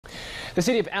The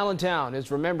city of Allentown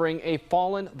is remembering a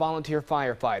fallen volunteer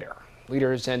firefighter.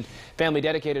 Leaders and family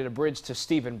dedicated a bridge to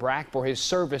Stephen Brack for his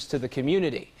service to the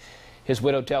community. His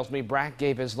widow tells me Brack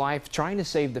gave his life trying to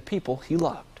save the people he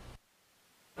loved.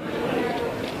 Just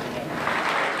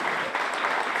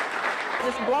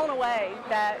blown away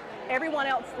that everyone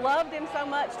else loved him so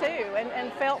much too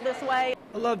and felt this way.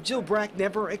 A love Jill Brack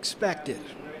never expected.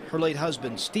 Her late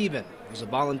husband, Stephen, was a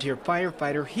volunteer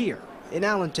firefighter here in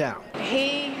Allentown.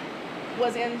 He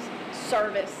was in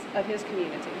service of his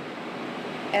community,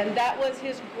 and that was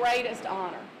his greatest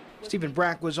honor. Stephen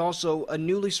Brack was also a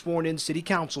newly sworn-in city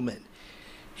councilman.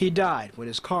 He died when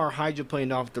his car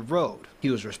hydroplaned off the road. He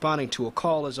was responding to a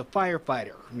call as a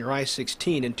firefighter near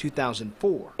I-16 in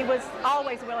 2004. He was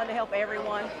always willing to help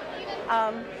everyone,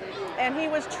 and he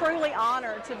was truly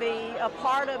honored to be a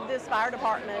part of this fire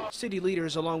department. City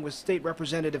leaders, along with State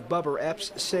Representative Bubba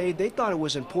Epps, say they thought it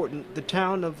was important the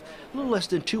town of a little less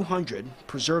than 200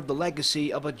 preserve the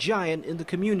legacy of a giant in the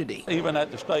community. Even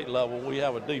at the state level, we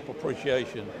have a deep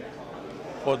appreciation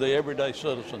for the everyday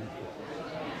citizen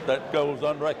that goes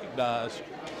unrecognized,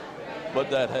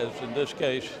 but that has, in this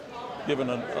case, given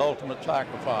an ultimate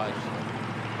sacrifice.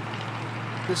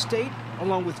 The state,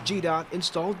 along with GDOT,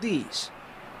 installed these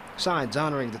signs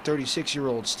honoring the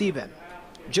 36-year-old Stephen.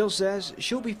 Jill says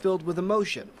she'll be filled with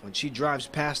emotion when she drives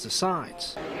past the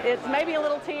signs. It's maybe a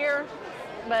little tear,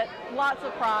 but lots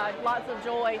of pride, lots of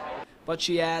joy. But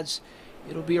she adds,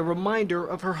 it'll be a reminder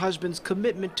of her husband's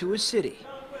commitment to his city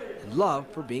and love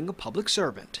for being a public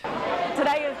servant.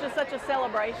 Today is just such a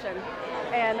celebration,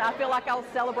 and I feel like I'll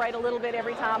celebrate a little bit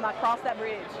every time I cross that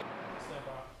bridge.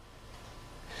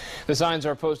 The signs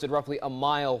are posted roughly a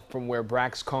mile from where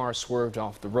Brack's car swerved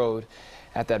off the road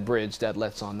at that bridge that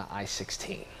lets on the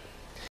I-16.